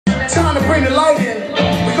time to bring the light in.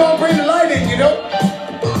 We gonna bring the light in, you know.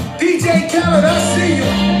 DJ Khaled, I see you.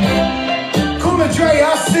 Cool and Dre,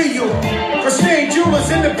 I see you. Christine Jewelers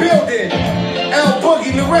in the building. L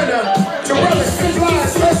Boogie, Loretta, Terrella,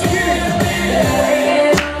 Flies, let's get it.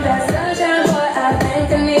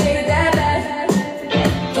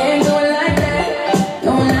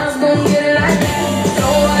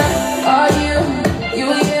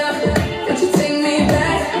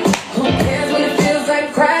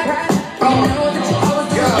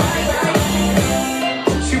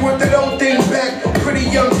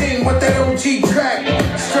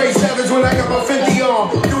 When I got my 50 on,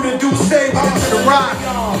 do the do save to the rock.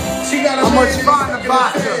 She got a much fun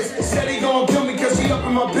about her. Said he gon' kill me cause he up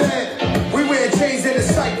in my bed. We wear chains in the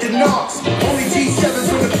psych to knocks. Only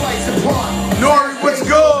G7s when the flights apart. Nori, what's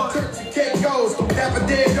good? Caicos, half a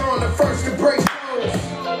dead on the first to break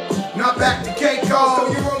those. Not back to Caicos.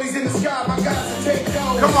 So your rollies in the sky, my guys will take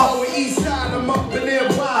those. Come on, we east side, I'm up in there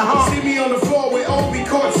wide. See me on the floor with Obi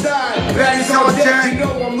courtside. Baddies on deck, you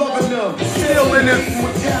know I'm loving them. Still in it.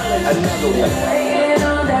 Another one. Waiting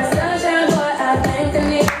on that sunshine, boy, I think I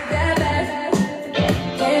need that bad.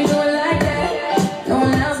 Can't do it like that. No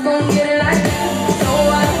one else gonna get it like that. So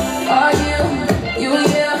what are you? You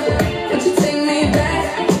here? Would you take me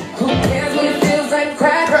back? Who cares when it feels like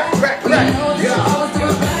crack? Crack, crack, crack. You know that you always do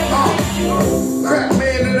it right. Crack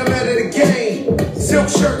man and I'm out of the game. Silk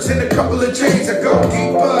shirts and a couple of chains. I go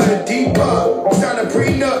deeper and deeper. Sign a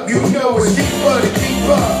prenup, you know it's deeper and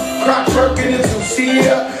deeper. Croc Perkins and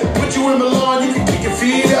Lucia. Put you in Milan, you can kick your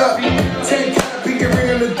feet up. 10 kind of pinky ring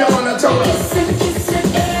on the dawn, I told her.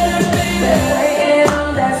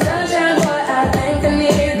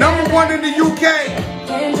 Number one in the UK.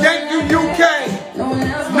 Thank you, UK.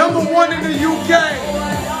 Number one in the UK.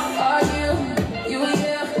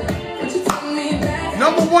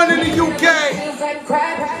 Number one in the UK.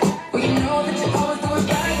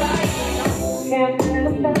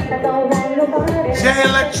 Jay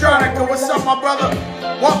Electronica, what's up, my brother?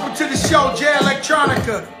 Welcome to the show, Jay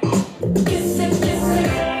Electronica.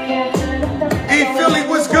 E Philly,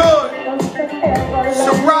 what's good?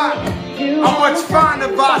 Ciroc, how much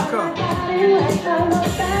finer vodka?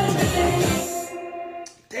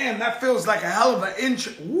 Damn, that feels like a hell of an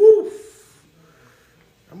intro. Woof.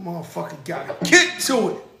 That motherfucker got a kick to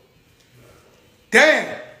it.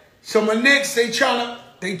 Damn. So my Knicks, they trying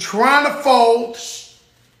to fold.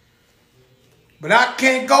 But I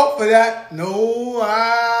can't go for that. No,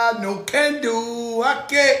 I no can do. I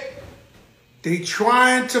can't. They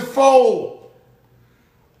trying to fold.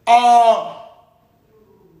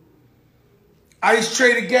 Ice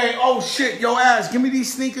Trader Gang. Oh shit, yo ass. Give me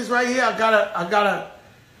these sneakers right here. I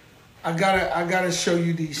gotta show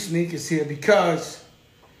you these sneakers here because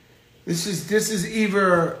this is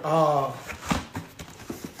either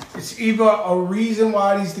it's either a reason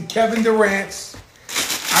why these the Kevin Durant's.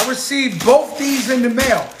 I received both these in the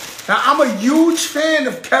mail. Now, I'm a huge fan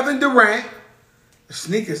of Kevin Durant. The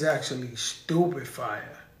sneaker's actually stupid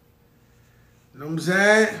fire. You know what I'm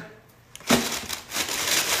saying?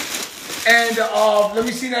 And let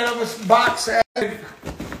me see that other box.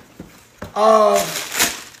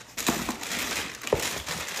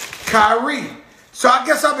 Kyrie. So I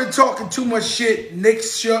guess I've been talking too much shit.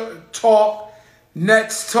 Knicks talk,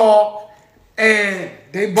 Nets talk, and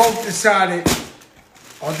they both decided,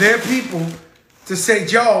 or their people, to say,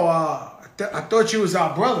 Joe, I thought you was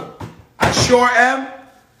our brother. I sure am.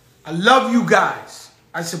 I love you guys.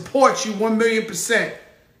 I support you 1,000,000%.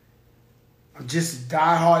 I'm just a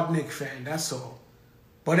diehard Knicks fan, that's all.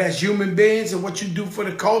 But as human beings and what you do for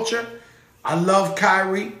the culture, I love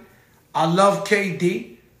Kyrie. I love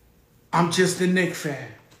KD. I'm just a Knicks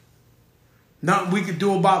fan. Nothing we can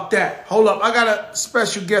do about that. Hold up, I got a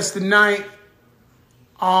special guest tonight.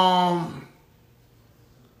 On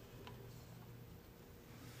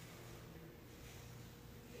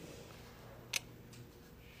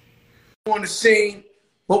the scene,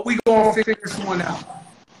 but we gonna figure this one out.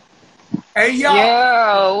 Hey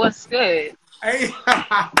yo, what's good? Hey,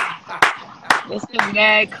 this is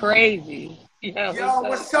mad crazy. Yo,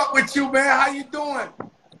 what's up with you, man? How you doing?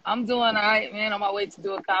 I'm doing all right, man. On my way to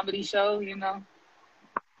do a comedy show, you know.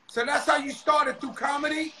 So that's how you started, through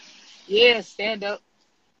comedy? Yeah, stand up.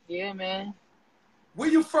 Yeah, man. Where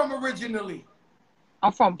you from originally?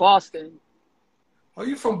 I'm from Boston. Oh,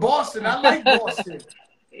 you from Boston? I like Boston.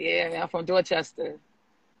 Yeah, man. I'm from Dorchester.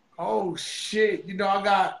 Oh shit! You know, I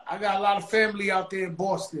got a lot of family out there in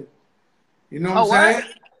Boston. You know what I'm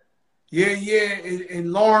saying? Yeah,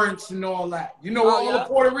 in Lawrence and all that. You know where all the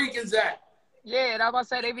Puerto Ricans at? Yeah, and I was about to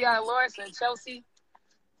say they be out in Lawrence and Chelsea.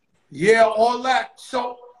 Yeah, all that.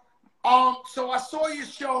 So So I saw your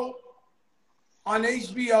show on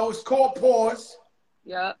HBO. It's called Pause.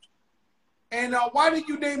 Yeah. And why did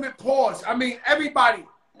you name it Pause? I mean, everybody.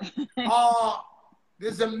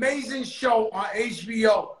 There's an amazing show on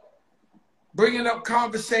HBO, bringing up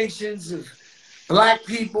conversations of black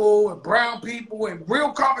people and brown people and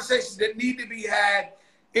real conversations that need to be had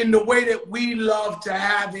in the way that we love to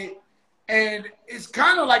have it. And it's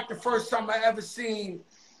kind of like the first time I ever seen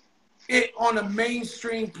it on a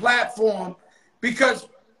mainstream platform, because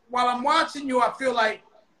while I'm watching you, I feel like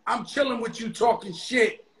I'm chilling with you talking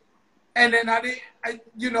shit. And then but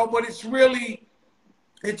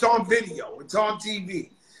it's on video, it's on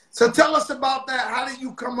TV. So tell us about that. How did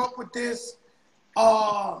you come up with this?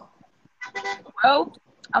 Well,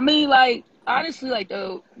 I mean, like, honestly, like,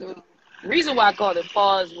 the reason why I called it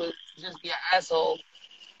Pause was just be an asshole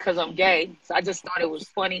because I'm gay. So I just thought it was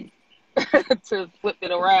funny to flip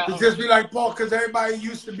it around. To just be like, Paul, because everybody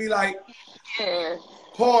used to be like, yeah.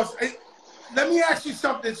 Pause. Let me ask you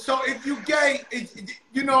something. So if you gay,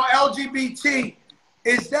 LGBT,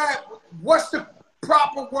 what's the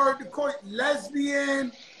proper word to call it?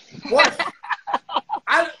 Lesbian? What?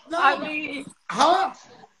 I mean, huh?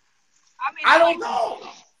 I don't know.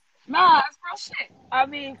 Nah, it's real shit. I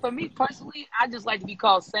mean, for me personally, I just like to be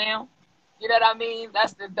called Sam. You know what I mean?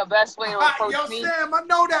 That's the best way to approach me. Yo, Sam, I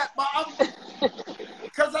know that, but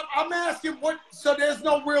I'm asking what. So there's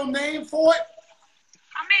no real name for it?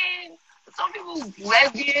 I mean, some people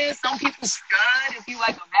lesbian, some people stud. If you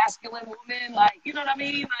like a masculine woman, like, you know what I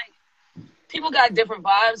mean? Like, people got different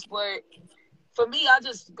vibes, but for me, I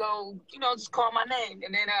just go, just call my name,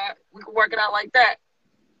 and then we can work it out like that.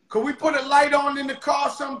 Could we put a light on in the car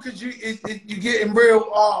or something? Because you getting real,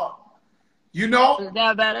 Is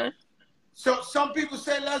that better? So some people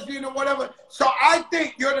say lesbian or whatever. So I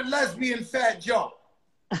think you're the lesbian Fat Joe.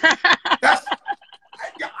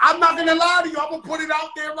 I'm not going to lie to you. I'm going to put it out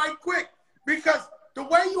there right quick. Because the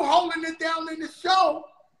way you holding it down in the show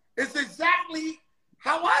is exactly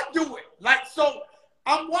how I do it. Like, so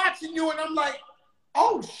I'm watching you and I'm like,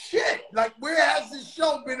 oh, shit. Like, where has this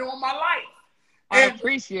show been all my life? I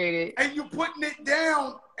appreciate it. And you putting it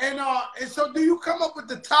down. And so do you come up with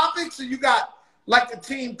the topics, or you got like a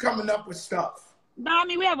team coming up with stuff? No, I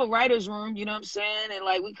mean, we have a writer's room, you know what I'm saying? And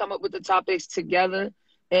like, we come up with the topics together.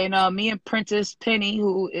 And me and Prentice Penny,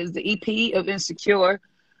 who is the EP of Insecure,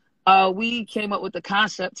 we came up with the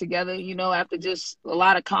concept together, after just a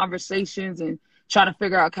lot of conversations and trying to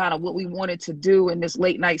figure out kind of what we wanted to do in this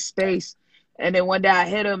late night space. And then one day I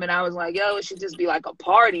hit him and I was like, yo, it should just be like a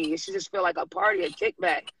party. It should just feel like a party, a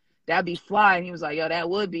kickback. That'd be fly. And he was like, yo, that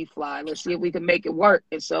would be fly. Let's see if we can make it work.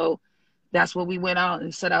 And so that's what we went out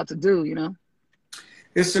and set out to do,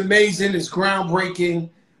 It's amazing. It's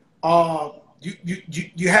groundbreaking.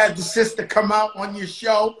 You had the sister come out on your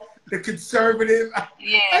show, the conservative.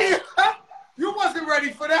 Yeah. You wasn't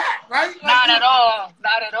ready for that, right? Like, Not at all.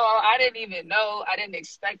 Not at all. I didn't even know. I didn't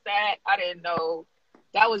expect that. I didn't know.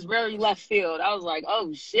 That was very left field. I was like,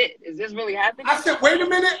 oh, shit. Is this really happening? I said, wait a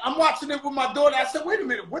minute. I'm watching it with my daughter. I said, wait a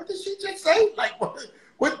minute. What did she just say? Like,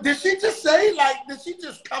 what did she just say? Like, did she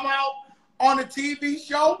just come out on a TV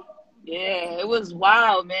show? Yeah, it was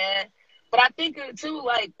wild, man. But I think, too,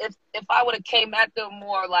 like, if I would have came at them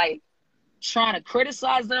more, like, trying to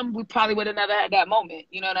criticize them, we probably would have never had that moment.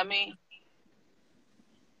 You know what I mean?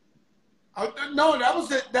 No, that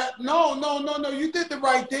was it. No. You did the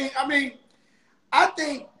right thing. I mean, I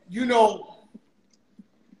think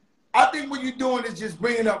what you're doing is just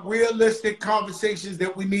bringing up realistic conversations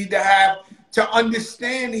that we need to have to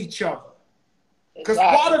understand each other. Because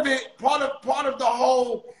Exactly. part of the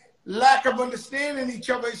whole lack of understanding each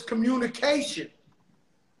other is communication.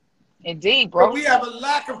 Indeed, bro. But we have a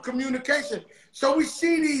lack of communication. So we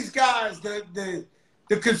see these guys, the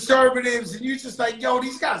conservatives, and you're just like, yo,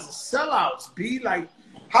 these guys are sellouts, B. Like,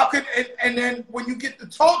 how could, and then when you get to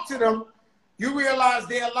talk to them, you realize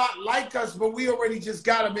they're a lot like us, but we already just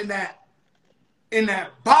got them in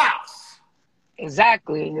that box.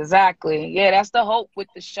 Exactly. Yeah, that's the hope with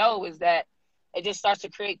the show, is that it just starts to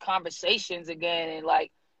create conversations again and,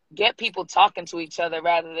 like, get people talking to each other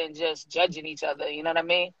rather than just judging each other. You know what I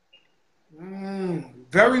mean?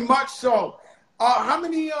 Very much so. How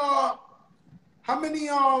many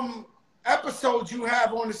episodes you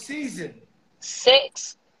have on the season?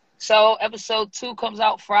 6. So episode 2 comes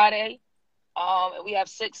out Friday. And we have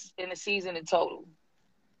 6 in the season in total.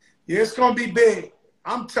 Yeah, it's gonna be big.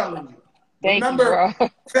 I'm telling you. Remember, you, bro.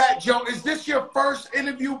 Fat Joe, is this your first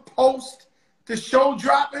interview post the show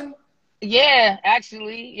dropping? Yeah,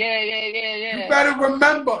 actually. Yeah. You better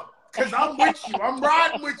remember, because I'm with you. I'm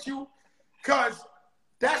riding with you, because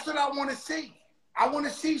that's what I want to see. I want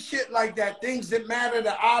to see shit like that, things that matter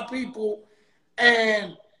to our people,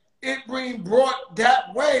 and it being brought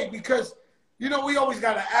that way because, you know, we always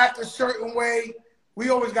got to act a certain way. We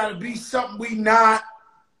always got to be something we not.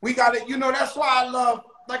 We got to, you know, that's why I love,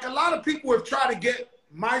 like a lot of people have tried to get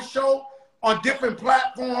my show on different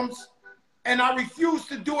platforms, and I refuse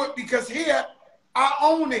to do it because here I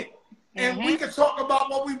own it. And we can talk about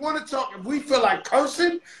what we want to talk. If we feel like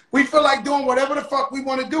cursing, we feel like doing whatever the fuck we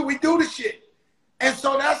want to do, we do the shit. And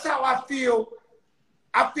so that's how I feel.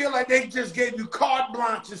 I feel like they just gave you carte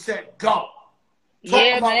blanche and said, go.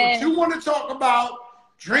 Talk about what you want to talk about.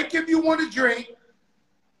 Drink if you want to drink.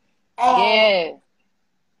 Yeah.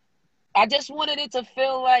 I just wanted it to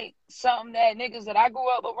feel like something that niggas that I grew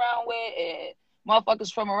up around with and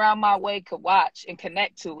motherfuckers from around my way could watch and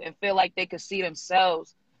connect to and feel like they could see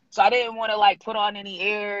themselves. So I didn't want to like put on any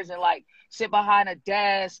airs and like sit behind a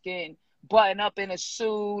desk and button up in a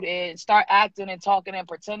suit and start acting and talking and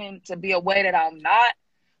pretending to be a way that I'm not,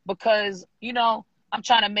 because, you know, I'm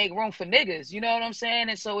trying to make room for niggas, you know what I'm saying?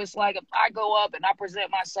 And so it's like, if I go up and I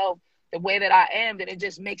present myself the way that I am, then it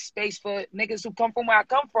just makes space for niggas who come from where I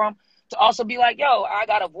come from to also be like, yo, I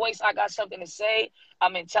got a voice, I got something to say,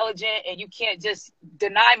 I'm intelligent, and you can't just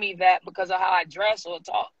deny me that because of how I dress or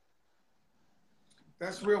talk.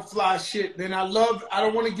 That's real fly shit. Then I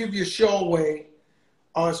don't want to give your show away.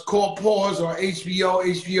 It's called Pause or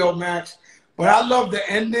HBO Max. But I love the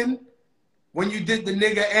ending. When you did the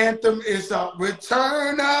nigga anthem, it's a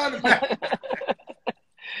return of the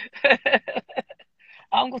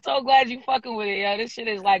I'm so glad you fucking with it, yo. This shit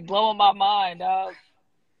is like blowing my mind, dog.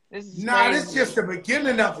 This is crazy. This is just the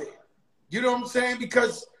beginning of it. You know what I'm saying?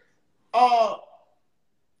 Because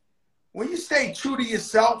when you stay true to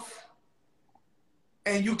yourself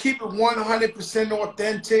and you keep it 100%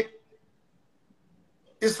 authentic,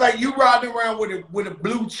 it's like you riding around with a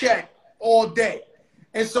blue check all day.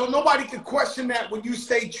 And so nobody can question that when you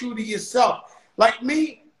stay true to yourself. Like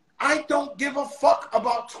me, I don't give a fuck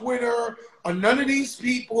about Twitter or none of these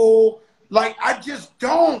people. Like, I just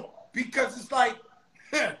don't, because it's like,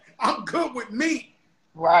 I'm good with me.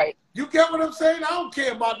 Right. You get what I'm saying? I don't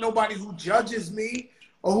care about nobody who judges me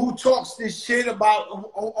or who talks this shit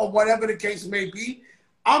about or whatever the case may be.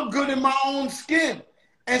 I'm good in my own skin.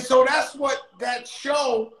 And so that's what that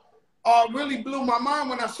show really blew my mind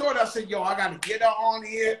when I saw it. I said, yo, I got to get her on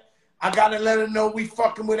here. I got to let her know we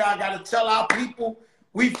fucking with her. I got to tell our people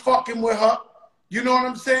we fucking with her. You know what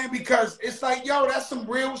I'm saying? Because it's like, yo, that's some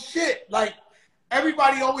real shit. Like,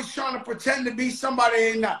 everybody always trying to pretend to be somebody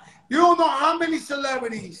they ain't not. You don't know how many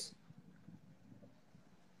celebrities.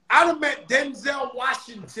 I'd have met Denzel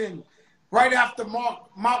Washington right after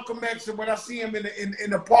Malcolm X, and when I see him in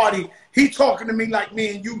the party, he talking to me like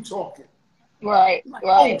me and you talking. Right, like,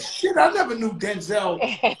 right. Oh, shit, I never knew Denzel.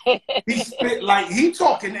 He spit like, he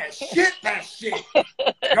talking that shit.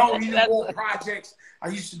 Yo, he did more projects. I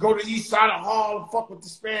used to go to the east side of Harlem and fuck with the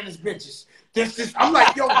Spanish bitches. I'm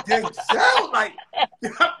like, yo, Denzel, like,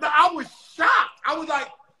 I was shocked. I was like,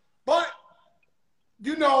 but,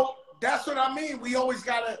 you know, that's what I mean. We always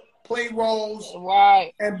got to play roles,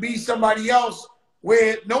 right, and be somebody else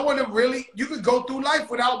where no one really, you could go through life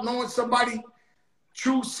without knowing somebody's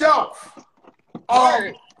true self.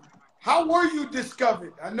 How were you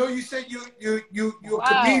discovered? I know you said you're a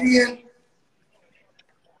comedian.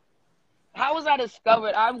 How was I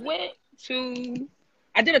discovered? I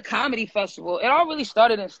did a comedy festival. It all really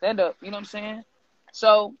started in stand-up, you know what I'm saying?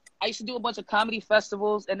 So I used to do a bunch of comedy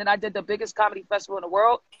festivals, and then I did the biggest comedy festival in the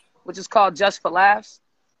world, which is called Just for Laughs.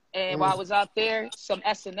 And while I was out there, some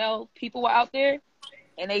SNL people were out there,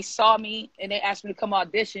 and they saw me, and they asked me to come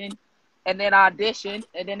audition, and then I auditioned,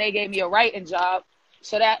 and then they gave me a writing job.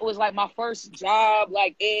 So that was like my first job,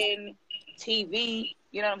 like in TV,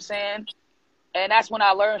 you know what I'm saying? And that's when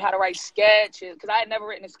I learned how to write sketches, because I had never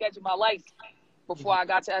written a sketch in my life before I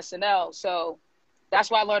got to SNL. So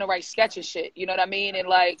that's why I learned to write sketches shit, you know what I mean? And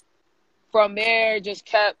like from there, just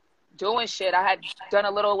kept doing shit. I had done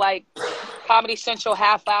a little like Comedy Central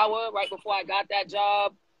half hour right before I got that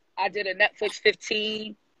job. I did a Netflix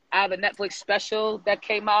 15. I have a Netflix special that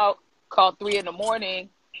came out called 3 in the Morning.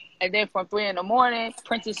 And then from 3 in the Morning,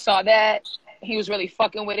 Prentice saw that. He was really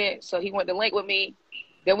fucking with it. So he went to link with me.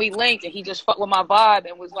 Then we linked, and he just fucked with my vibe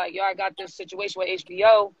and was like, yo, I got this situation with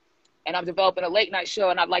HBO, and I'm developing a late night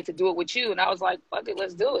show, and I'd like to do it with you. And I was like, fuck it,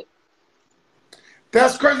 let's do it.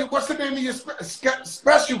 That's crazy. What's the name of your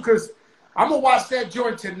special? Because I'm going to watch that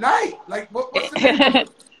joint tonight. Like, what's the name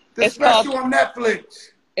of the special on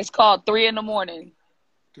Netflix? It's called 3 in the Morning.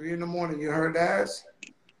 3 in the Morning. You heard that?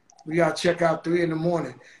 We got to check out 3 in the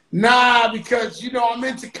Morning. Nah, because, you know, I'm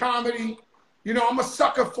into comedy. You know, I'm a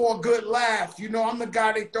sucker for a good laugh. You know, I'm the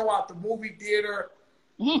guy they throw out the movie theater.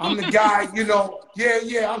 I'm the guy, you know,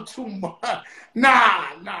 yeah, I'm too much. Nah.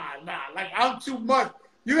 Like, I'm too much.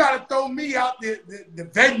 You got to throw me out the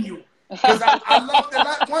venue. Because I love the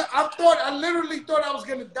laugh. I literally thought I was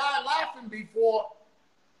going to die laughing before.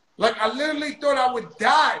 Like, I literally thought I would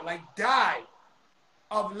die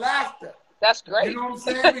of laughter. That's great. You know what I'm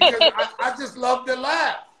saying? Because I just love to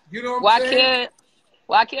laugh. You know what I'm saying?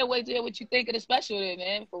 I can't wait to hear what you think of the special then,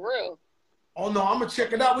 man. For real. Oh, no, I'm going to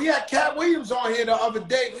check it out. We had Cat Williams on here the other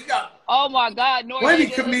day. We got oh, my God. Noriega, plenty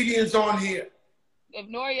comedians on here. If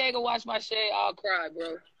Noriega watch my shit, I'll cry,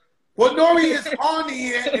 bro. Well, Nori is on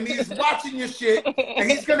here, and he's watching your shit,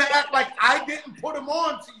 and he's going to act like I didn't put him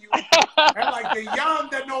on to you. And like the yarn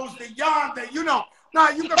that knows the yarn that, you know. Nah,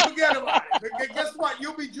 you can forget about it. Guess what?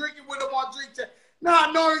 You'll be drinking with him on drink time.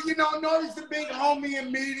 Nah, Nori, you know, Nori's the big homie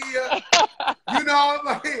in media. You know,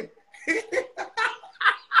 like...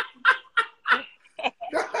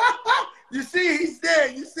 You see, he's there.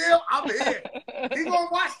 You see him? I'm here. He's going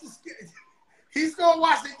to watch the skit. He's going to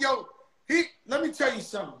watch it. Yo, let me tell you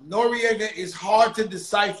something. Noriega is hard to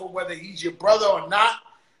decipher whether he's your brother or not,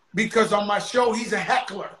 because on my show, he's a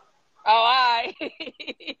heckler. Oh, all right.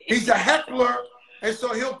 He's a heckler, and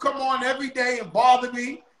so he'll come on every day and bother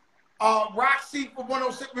me. Roxy from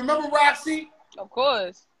 106. Remember Roxy? Of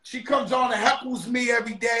course. She comes on and heckles me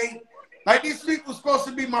every day. Like, these people are supposed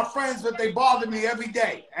to be my friends, but they bother me every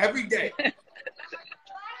day. Every day.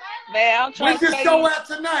 Man, I'm trying Where's to your show at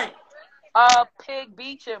tonight? Pig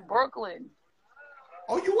Beach in Brooklyn.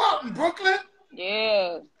 Oh, you out in Brooklyn?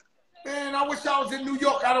 Yeah. Man, I wish I was in New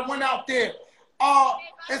York. I'd have went out there.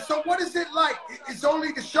 And so what is it like? It's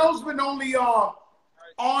only, the show's been only on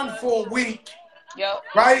for a week. Yep.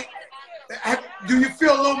 Right? Do you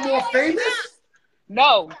feel a little more famous?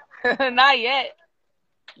 No, not yet.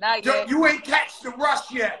 Not yet. You ain't catch the rush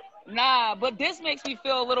yet. Nah, but this makes me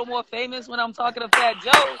feel a little more famous when I'm talking to Fat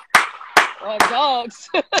Joe or dogs.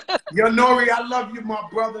 Yo, Nori, I love you, my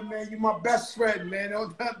brother, man. You're my best friend, man.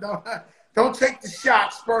 Don't take the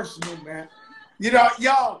shots personal, man. You know,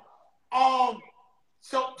 yo,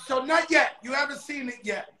 so not yet. You haven't seen it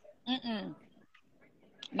yet.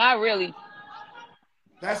 Not really.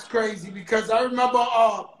 That's crazy, because I remember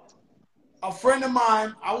a friend of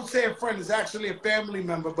mine, I would say a friend, is actually a family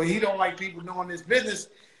member, but he don't like people knowing his business.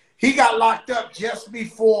 He got locked up just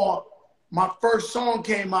before my first song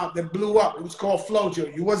came out that blew up. It was called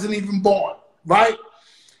Flojo. You wasn't even born, right?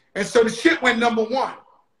 And so the shit went #1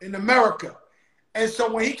 in America. And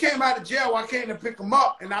so when he came out of jail, I came to pick him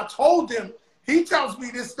up, and I told him, he tells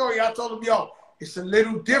me this story, I told him, yo, it's a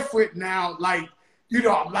little different now. Like, you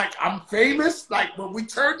know, I'm famous. Like, when we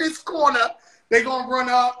turn this corner, they gonna run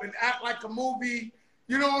up and act like a movie.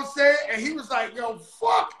 You know what I'm saying? And he was like, yo,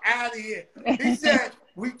 fuck out of here. He said,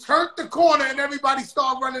 we turned the corner and everybody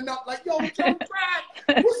started running up like, yo, Joe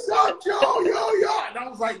Pratt, what's up, Joe? Yo. And I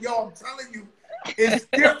was like, yo, I'm telling you, it's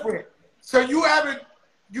different. So you haven't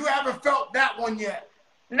felt that one yet?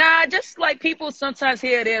 Nah, just like people sometimes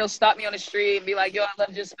here, they'll stop me on the street and be like, yo, I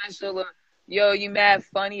love your special, or yo, you mad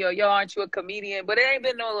funny, or yo, aren't you a comedian? But it ain't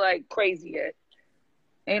been no like crazy yet.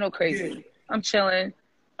 Ain't no crazy. Yeah. I'm chilling.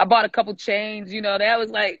 I bought a couple chains, you know, that was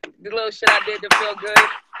like the little shit I did to feel good.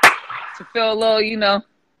 To feel a little, you know.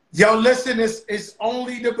 Yo, listen, it's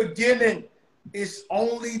only the beginning. It's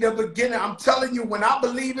only the beginning. I'm telling you, when I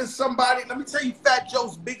believe in somebody, let me tell you Fat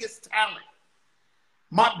Joe's biggest talent.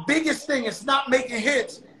 My biggest thing is not making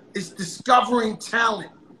hits. It's discovering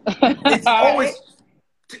talent. It's always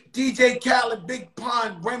DJ Khaled, Big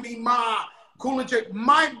Pun, Remy Ma, Kool and Jake.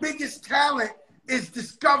 My biggest talent is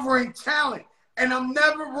discovering talent. And I'm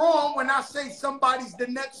never wrong when I say somebody's the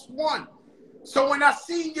next one. So when I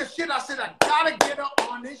seen your shit, I said, I gotta get up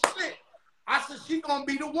on this shit. I said, she gonna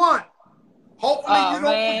be the one. Hopefully you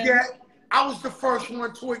don't forget, I was the first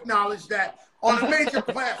one to acknowledge that on a major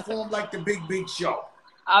platform like the Big Show.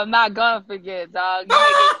 I'm not gonna forget, dog.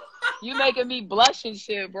 You making me blush and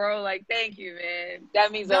shit, bro. Like, thank you, man.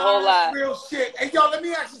 That means a whole lot. Real shit. Hey, yo, let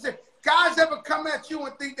me ask you something. Guys ever come at you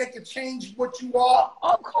and think they can change what you are?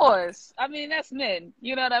 Of course. I mean, that's men.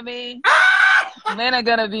 You know what I mean? Men are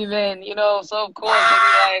gonna be men, you know. So of course they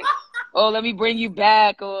be like, "Oh, let me bring you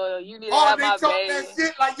back," or "You need to have my baby." Oh, they talk that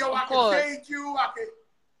shit like, "Yo, I can change you."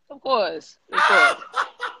 Of course.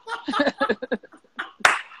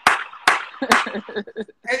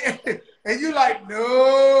 And you like,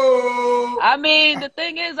 no. I mean, the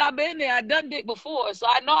thing is, I've been there. I've done dick before, so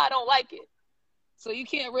I know I don't like it. So you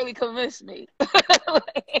can't really convince me.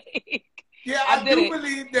 Yeah, I do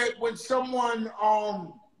believe that when someone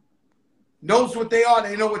knows what they are,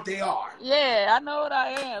 they know what they are. Yeah, I know what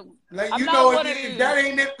I am. Like, I'm you not know, one of if these. that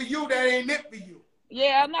ain't it for you, that ain't it for you.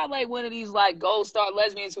 Yeah, I'm not like one of these like gold star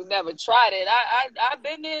lesbians who never tried it. I've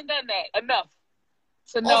been there and done that enough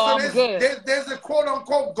to know Also, I'm good. there's a quote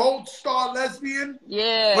unquote gold star lesbian.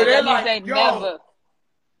 Yeah, where they're that means like, they yo,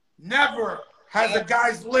 never has a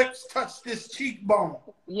guy's lips touched this cheekbone.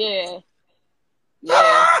 Yeah.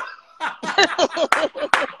 Yeah.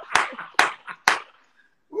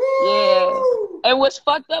 Yeah. And what's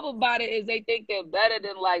fucked up about it is they think they're better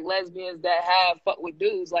than like lesbians that have fuck with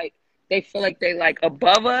dudes. Like they feel like they like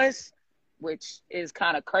above us, which is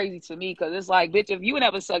kind of crazy to me because it's like, bitch, if you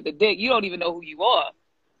never sucked a dick, you don't even know who you are.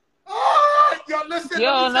 Yo, listen, You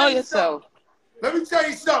don't know yourself. Let me tell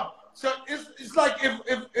you something. So it's like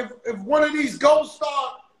if one of these gold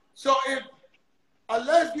star, so if a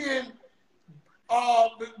lesbian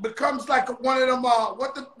becomes like one of them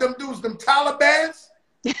them dudes, them Talibans,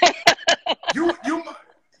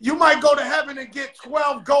 you might go to heaven and get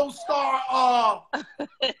 12 gold star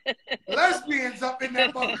lesbians up in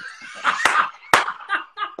that book.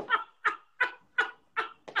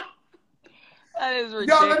 That is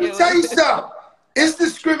ridiculous. Yo, let me tell you something. It's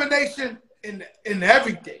discrimination in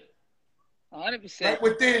everything.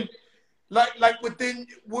 100%. Like within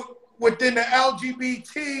the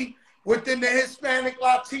LGBT, within the Hispanic,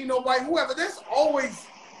 Latino, white, whoever. There's always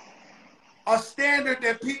a standard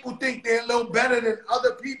that people think they're a little better than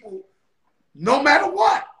other people, no matter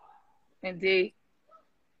what. Indeed.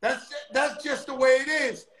 That's just the way it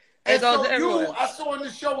is. And so I saw in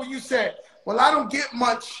the show where you said, well, I don't get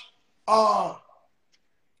much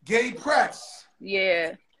gay press.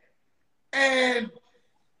 Yeah. And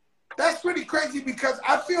that's pretty crazy because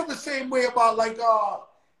I feel the same way about like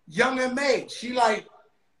Young M.A. She like,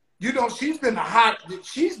 you know, she's been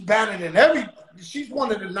she's better than she's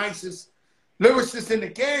one of the nicest lyricists in the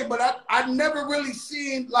game, but I never really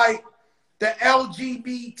seen like the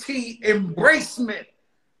LGBT embracement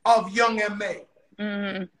of Young M.A.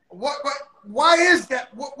 Mm-hmm. Why is that?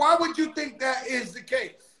 Why would you think that is the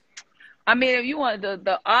case? I mean, if you want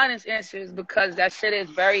the honest answer is because that shit is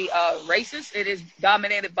very racist. It is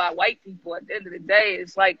dominated by white people. At the end of the day,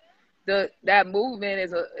 it's like that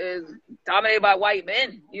movement is dominated by white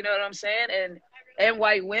men. You know what I'm saying? And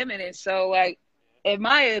white women. And so, like, in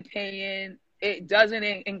my opinion, it doesn't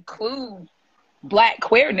include Black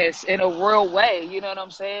queerness in a real way. You know what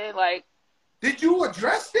I'm saying? Like, did you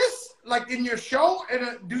address this like in your show?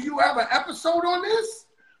 And do you have an episode on this?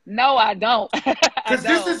 No, I don't. Because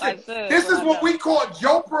this is what we call a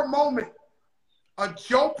Jopra moment. A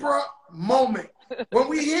Jopra moment. When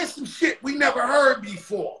we hear some shit we never heard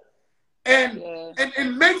before. And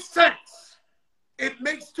it makes sense. It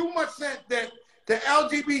makes too much sense that the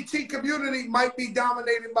LGBT community might be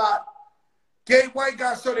dominated by gay white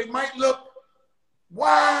guys, so they might look,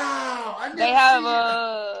 wow. They have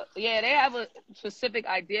a specific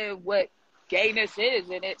idea of what gayness is,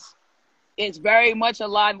 and it's very much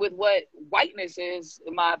aligned with what whiteness is,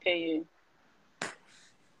 in my opinion.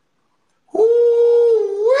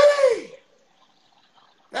 Ooh-wee.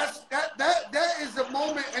 That is a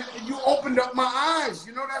moment, and you opened up my eyes.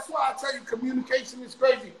 You know, that's why I tell you communication is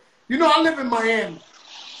crazy. You know, I live in Miami,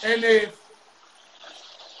 and if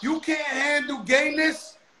you can't handle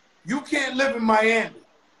gayness, you can't live in Miami.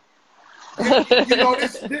 You know,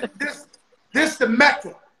 this the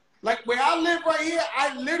Mecca. Like where I live right here,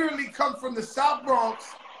 I literally come from the South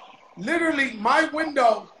Bronx. Literally, my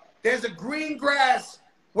window, there's a green grass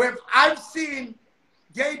where I've seen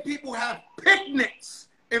gay people have picnics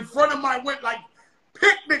in front of my window, like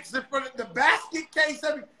picnics in front of the basket case.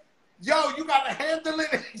 Yo, you got to handle it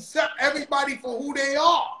and accept everybody for who they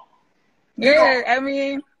are. Yeah, I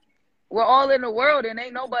mean, we're all in the world and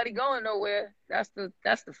ain't nobody going nowhere. That's the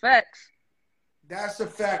facts. That's a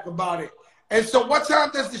fact about it. And so what time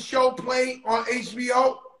does the show play on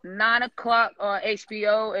HBO? 9 o'clock on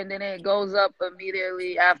HBO, and then it goes up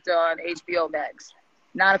immediately after on HBO Max.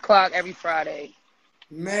 9 o'clock every Friday.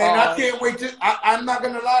 Man, I can't wait to, I'm not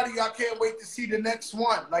going to lie to you, I can't wait to see the next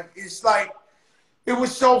one. Like, it's like, it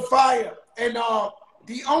was so fire. And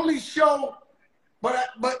the only show, but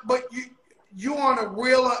you on a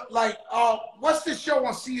real, like, what's the show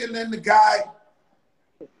on CNN, the guy,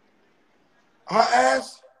 her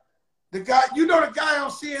ass? The guy, you know the guy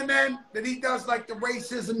on CNN that he does like the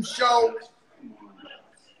racism show?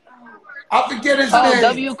 I forget his name.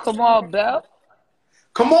 W. Kamau Bell?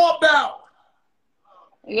 Kamau Bell.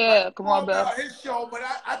 Yeah, Kamau Bell. His show, but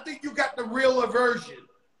I think you got the realer version.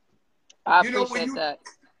 I appreciate that.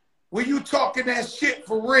 When you talking that shit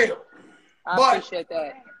for real. I appreciate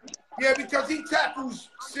that. Yeah, because he tackles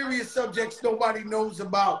serious subjects nobody knows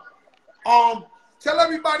about. Tell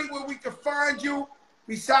everybody where we can find you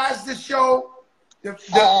besides the show. The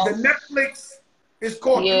Netflix is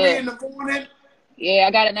called 3 in the Morning. Yeah,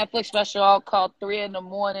 I got a Netflix special called 3 in the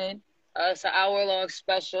Morning. It's an hour-long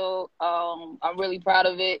special. I'm really proud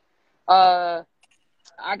of it. I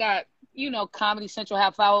got, Comedy Central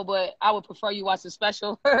half hour, but I would prefer you watch the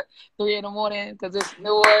special 3 in the Morning because it's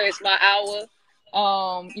newer. It's my hour.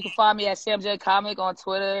 You can find me at Sam J Comic on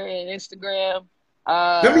Twitter and Instagram.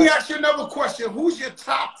 Let me ask you another question. Who's your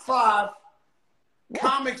top 5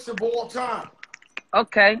 comics of all time?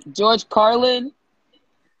 Okay. George Carlin,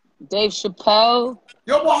 Dave Chappelle.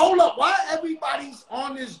 Yo, but hold up. Why everybody's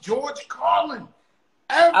on this George Carlin?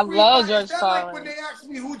 I love George Carlin. Like when they ask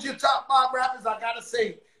me who's your top 5 rappers, I gotta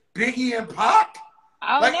say Biggie and Pac?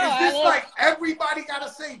 I don't know. Is this like everybody gotta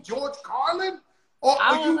say George Carlin? Or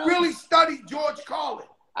you really study George Carlin?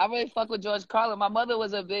 I really fuck with George Carlin. My mother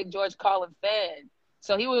was a big George Carlin fan.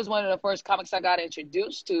 So he was one of the first comics I got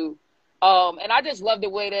introduced to. And I just loved the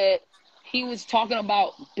way that he was talking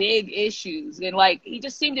about big issues. And, like, he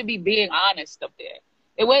just seemed to be being honest up there.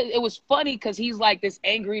 It was funny because he's, like, this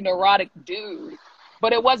angry, neurotic dude.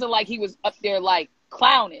 But it wasn't like he was up there, like,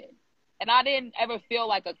 clowning. And I didn't ever feel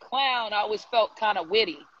like a clown. I always felt kind of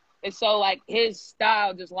witty. And so, like, his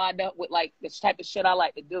style just lined up with, like, this type of shit I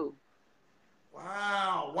like to do.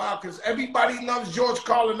 Wow, because everybody loves George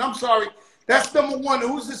Carlin. I'm sorry. That's number 1.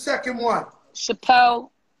 Who's the second one? Chappelle,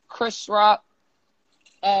 Chris Rock.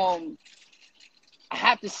 I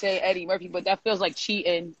have to say Eddie Murphy, but that feels like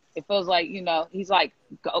cheating. It feels like, he's like.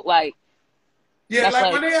 Yeah,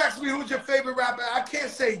 like when they ask me who's your favorite rapper, I can't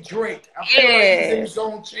say Drake. I feel like he's in his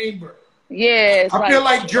own chamber. Yeah. I feel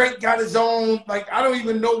like Drake got his own, like, I don't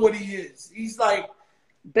even know what he is. He's like,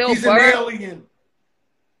 he's Burr. An alien.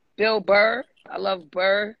 Bill Burr. I love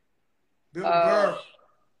Burr. Bill Burr.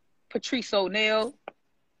 Patrice O'Neal.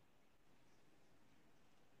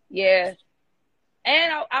 Yeah.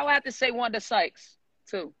 And I would have to say Wanda Sykes,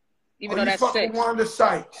 too. Even though that's 6. Wanda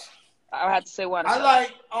Sykes. I would have to say Wanda Sykes. I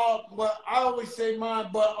like, well, I always say mine,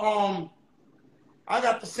 but I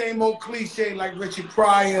got the same old cliche like Richard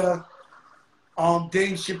Pryor,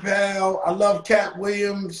 Dave Chappelle. I love Cat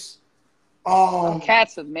Williams.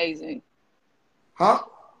 Cat's amazing. Huh?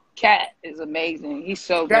 Cat is amazing. He's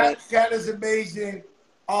so good. Cat is amazing.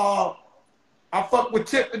 I fuck with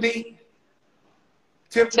Tiffany.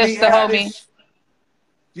 Tiffany the homie.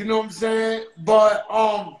 You know what I'm saying? But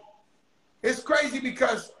it's crazy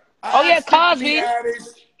because Cosby.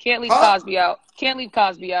 Can't leave Cosby out. Can't leave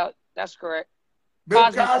Cosby out. That's correct. Bill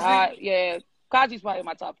Cosby's Cosby? high. Yeah. Cosby's probably in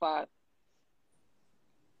my top 5.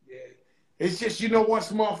 Yeah. It's just,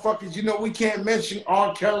 once motherfuckers, we can't mention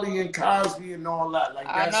R. Kelly and Cosby and all that. Like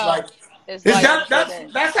that's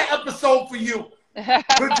that's an episode for you.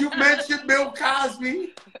 Could you mention Bill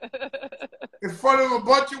Cosby in front of a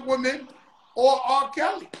bunch of women or R.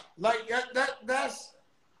 Kelly? Like that's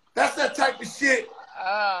that type of shit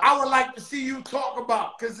I would like to see you talk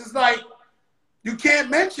about, because it's like you can't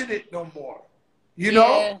mention it no more. You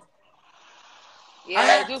know? Yeah, I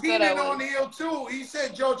had Keenan on here too. He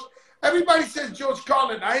said everybody says George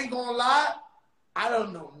Carlin. I ain't gonna lie, I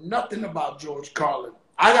don't know nothing about George Carlin.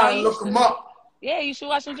 I gotta look him up. Yeah, you should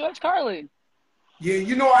watch some George Carlin. Yeah,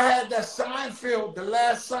 I had that Seinfeld, the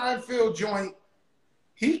last Seinfeld joint.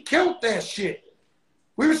 He killed that shit.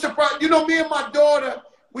 We were surprised. Me and my daughter,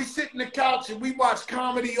 we sit in the couch and we watch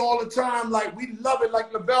comedy all the time. Like, we love it.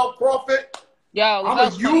 Like Lavelle Crawford. Yo, I'm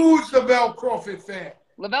a huge Lavelle Crawford fan.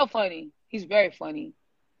 Lavelle funny. He's very funny.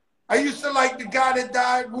 I used to like the guy that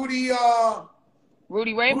died, Rudy Ray.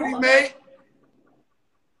 Rudy May.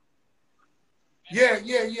 Yeah.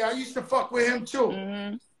 I used to fuck with him too.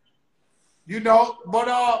 Mm-hmm.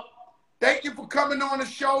 But thank you for coming on the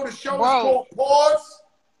show. The show is called Pause.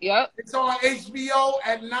 Yep. It's on HBO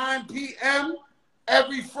at 9 p.m.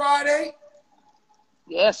 every Friday.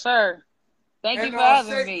 Yes, sir. Thank you for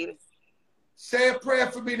having me. Say a prayer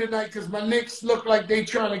for me tonight, because my Knicks look like they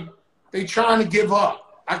trying to give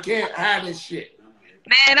up. I can't have this shit.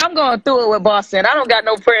 Man, I'm going through it with Boston. I don't got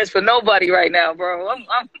no prayers for nobody right now, bro.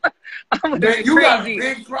 I'm man, you got a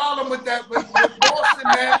big problem with that with Boston,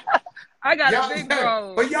 man. I got a big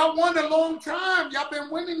problem. But y'all won a long time. Y'all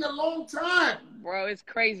been winning a long time. Bro, it's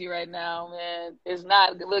crazy right now, man. It's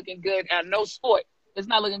not looking good at no sport. It's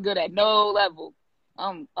not looking good at no level.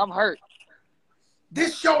 I'm hurt.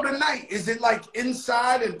 This show tonight, is it like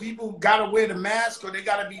inside and people gotta wear the mask, or they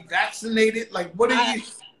gotta be vaccinated? Like, what are you?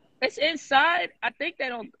 It's inside. I think they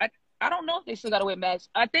don't. I don't know if they still gotta wear masks.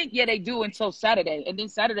 I think they do until Saturday, and then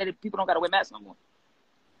Saturday people don't gotta wear masks no more.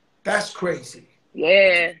 That's crazy.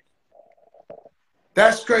 Yeah.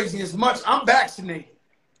 That's crazy. I'm vaccinated.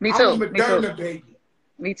 Me I'm too. a Me too. Moderna baby.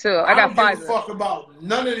 Me too. I I got don't give a Pfizer. fuck about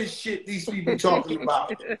none of this shit these people talking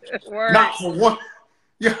about. Word. Not for one.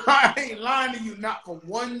 Yeah, I ain't lying to you. Not for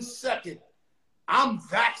 1 second. I'm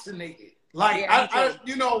vaccinated. Like Yeah, me too. I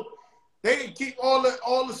you know, they can keep all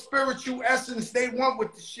the spiritual essence they want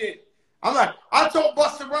with the shit. I'm like, I told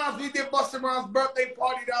Busta Rhymes, we did Busta Rhymes' birthday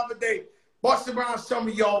party the other day. Busta Rhymes told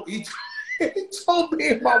me, yo, he told me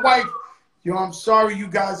and my wife, yo, I'm sorry you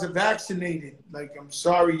guys are vaccinated. Like, I'm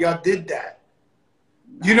sorry y'all did that.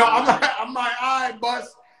 You know, I'm like, all right,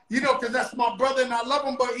 Bus. You know, because that's my brother and I love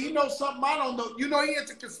him, but he knows something I don't know. You know, he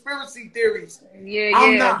into conspiracy theories. Yeah,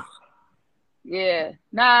 I'm yeah. not. Yeah.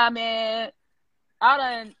 Nah, man.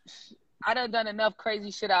 I done enough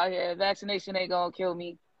crazy shit out here. Vaccination ain't gonna kill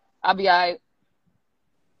me. I'll be all right.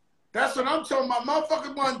 That's what I'm talking about.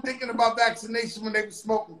 Motherfuckers wasn't thinking about vaccination when they was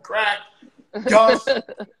smoking crack, dust,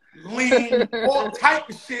 lean, all type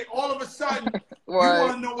of shit. All of a sudden, you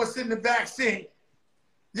want to know what's in the vaccine.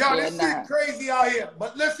 Yo, this shit crazy out here.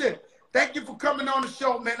 But listen, thank you for coming on the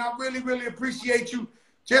show, man. I really, really appreciate you.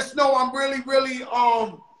 Just know I'm really, really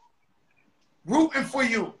rooting for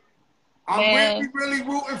you. I'm really, really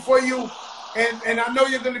rooting for you. And I know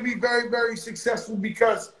you're going to be very, very successful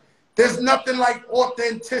because there's nothing like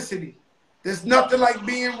authenticity. There's nothing like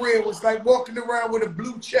being real. It's like walking around with a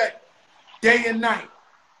blue check day and night.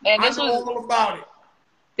 And I know all about it.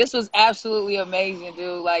 This was absolutely amazing,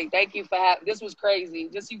 dude. Like, thank you for having. This was crazy.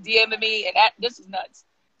 Just you DMing me, and this is nuts.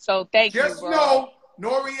 So thank you, bro. Just know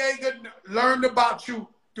Noreaga learned about you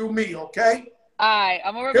through me, okay? All right,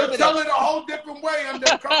 I'm gonna remember. He'll tell it a whole different way under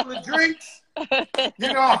a couple of drinks.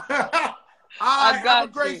 You know. All right, have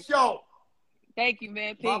a great show. Thank you,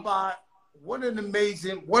 man. Peace. Bye-bye. What an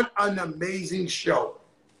amazing show.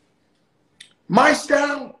 My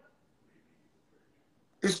style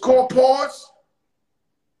is called Pause.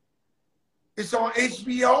 It's on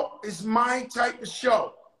HBO. It's my type of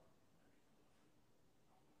show.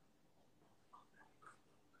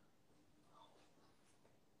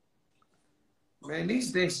 Man,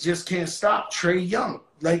 these things just can't stop Trae Young.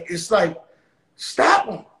 Like, it's like, stop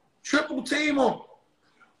him. Triple team him.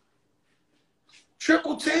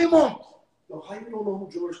 Triple team him. Yo, how you don't know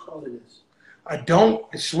who George Carlin is? I don't.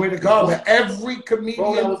 I swear to God, but every comedian.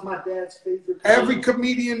 Bro, that was my dad's favorite. Every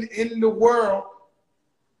comedian in the world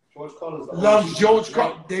George Carlin's loves George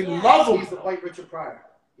Carlin. They love him. He's the white Richard Pryor.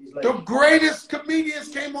 He's like, the greatest comedians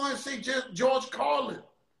came on and say George Carlin.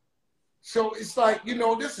 So it's like, you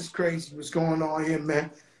know, this is crazy what's going on here,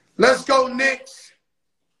 man. Let's go, Knicks.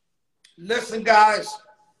 Listen, guys,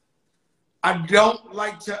 I don't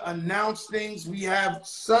like to announce things. We have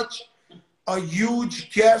such a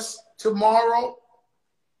huge guest tomorrow.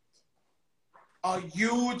 A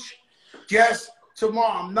huge guest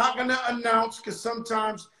tomorrow. I'm not going to announce because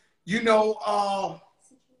sometimes, you know,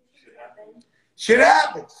 shit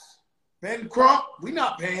happens. Ben Crump, we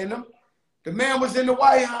not paying him. The man was in the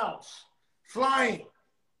White House flying.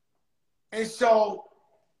 And so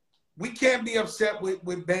we can't be upset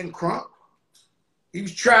with Ben Crump. He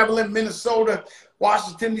was traveling Minnesota,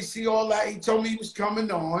 Washington, D.C., all that. He told me he was coming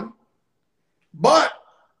on. But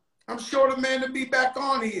I'm sure the man will be back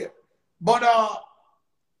on here. But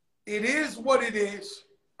it is what it is.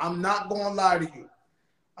 I'm not going to lie to you.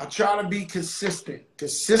 I try to be consistent.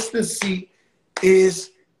 Consistency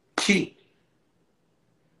is key.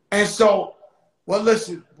 And so, well,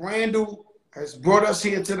 listen, Randall has brought us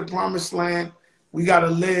here to the promised land. We got to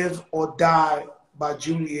live or die by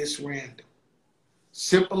Julius Randle.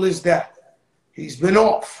 Simple as that. He's been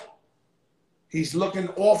off. He's looking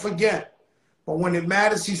off again. But when it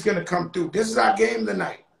matters, he's going to come through. This is our game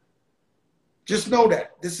tonight. Just know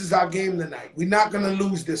that. This is our game tonight. We're not going to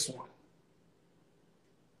lose this one.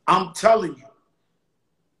 I'm telling you.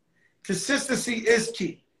 Consistency is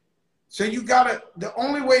key. So you got to, the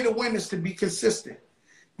only way to win is to be consistent.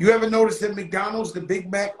 You ever notice that McDonald's, the Big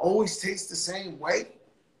Mac, always tastes the same way?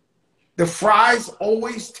 The fries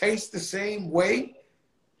always taste the same way?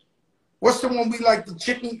 What's the one we like? The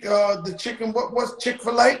chicken, what's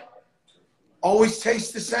Chick-fil-A? Always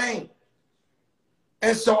tastes the same.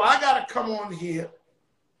 And so I got to come on here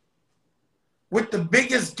with the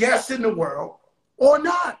biggest guest in the world or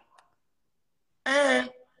not. And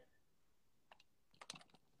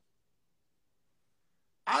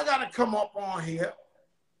I got to come up on here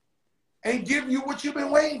and give you what you've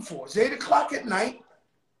been waiting for. It's 8 o'clock at night.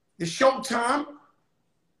 It's showtime.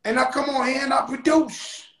 And I come on here and I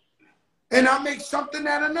produce. And I make something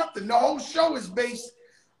out of nothing. The whole show is based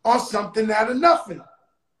on something out of nothing.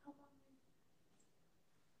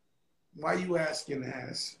 Why you asking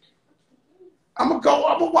that? I'm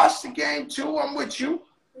going to watch the game too. I'm with you.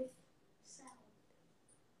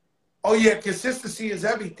 Oh, yeah, consistency is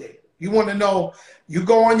everything. You want to know, you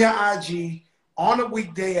go on your IG on a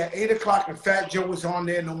weekday at 8 o'clock and Fat Joe is on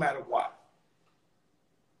there no matter what.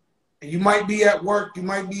 And you might be at work, you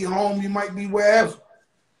might be home, you might be wherever.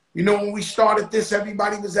 You know, when we started this,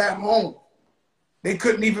 everybody was at home. They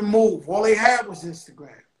couldn't even move. All they had was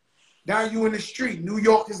Instagram. Now you in the street. New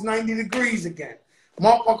York is 90 degrees again.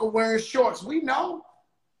 Motherfucker wearing shorts. We know.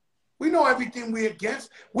 We know everything we against.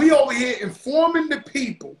 We over here informing the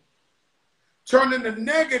people, turning the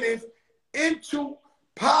negative into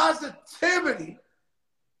positivity.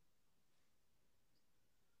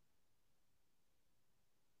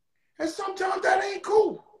 And sometimes that ain't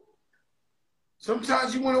cool.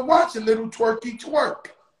 Sometimes you want to watch a little twerky twerk.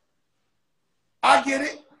 I get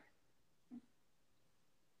it.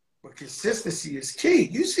 But consistency is key.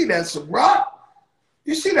 You see that Ciroc?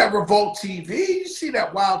 You see that Revolt TV? You see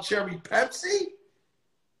that Wild Cherry Pepsi?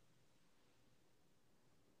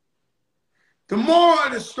 The moral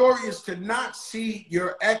of the story is to not see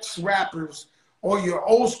your ex-rappers or your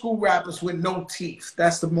old school rappers with no teeth.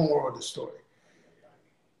 That's the moral of the story.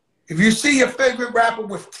 If you see your favorite rapper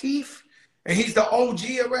with teeth, and he's the OG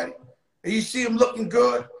already, and you see him looking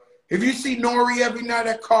good, if you see Nori every night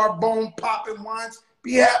at Carbone popping wines,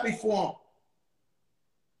 be happy for him.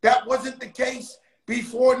 That wasn't the case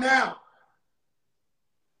before now.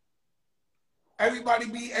 Everybody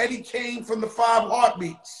be Eddie Kane from the 5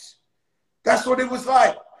 Heartbeats. That's what it was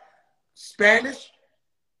like. Spanish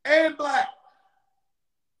and black.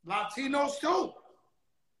 Latinos too.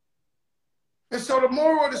 And so the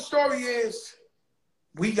moral of the story is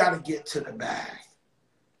we got to get to the bag.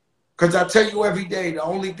 Because I tell you every day, the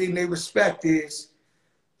only thing they respect is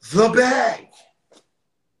the bag.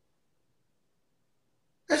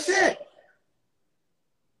 That's it.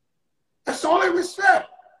 That's all they respect.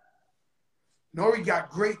 Nori got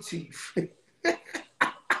great teeth.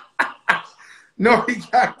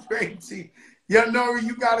 Nori got great teeth. Yo, Nori,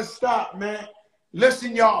 you got to stop, man.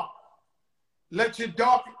 Listen, y'all. Let your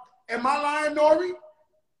dog... Am I lying, Nori?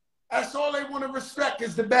 That's all they want to respect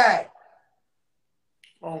is the bag.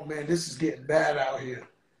 Oh, man, this is getting bad out here.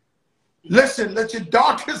 Listen, let your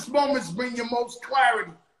darkest moments bring your most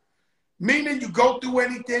clarity. Meaning you go through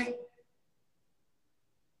anything.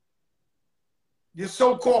 Your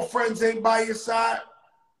so-called friends ain't by your side.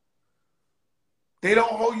 They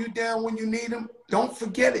don't hold you down when you need them. Don't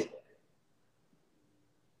forget it.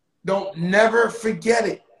 Don't never forget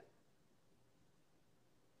it.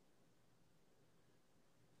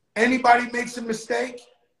 Anybody makes a mistake,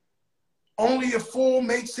 only a fool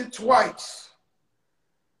makes it twice.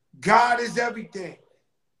 God is everything.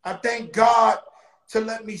 I thank God to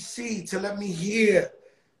let me see, to let me hear,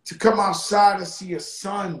 to come outside and see a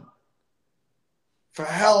sun. For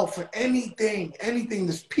health, for anything,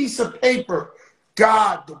 this piece of paper,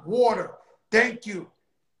 God, the water, thank you.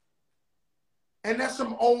 And that's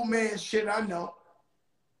some old man shit, I know.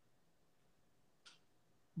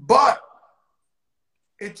 But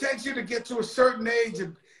it takes you to get to a certain age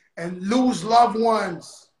and lose loved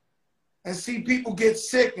ones and see people get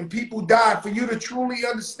sick and people die for you to truly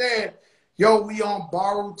understand, yo, we on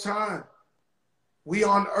borrowed time. We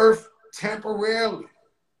on earth temporarily.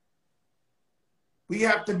 We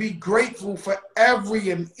have to be grateful for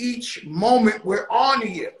every and each moment we're on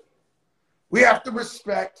here. We have to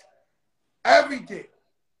respect everything.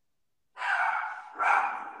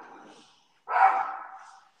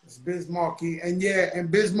 It's Biz Markie. And yeah, and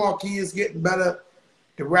Biz Markie is getting better.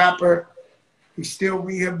 The rapper, he's still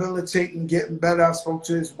rehabilitating, getting better. I spoke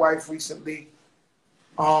to his wife recently.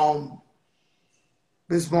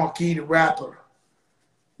 Biz Markie, the rapper.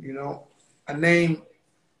 You know, I named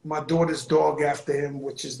my daughter's dog after him,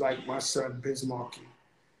 which is like my son, Biz Markie.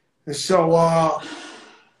 And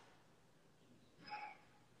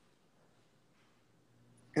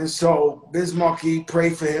so, Biz Markie, pray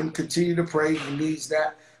for him. Continue to pray. He needs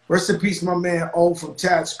that. Rest in peace, my man O from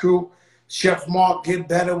Tad's crew. Chef Mark, get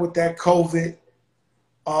better with that COVID.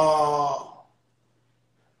 God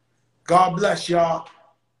bless y'all.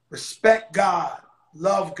 Respect God.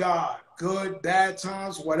 Love God. Good, bad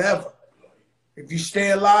times, whatever. If you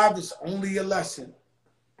stay alive, it's only a lesson.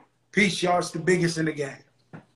 Peace, y'all. It's the biggest in the game.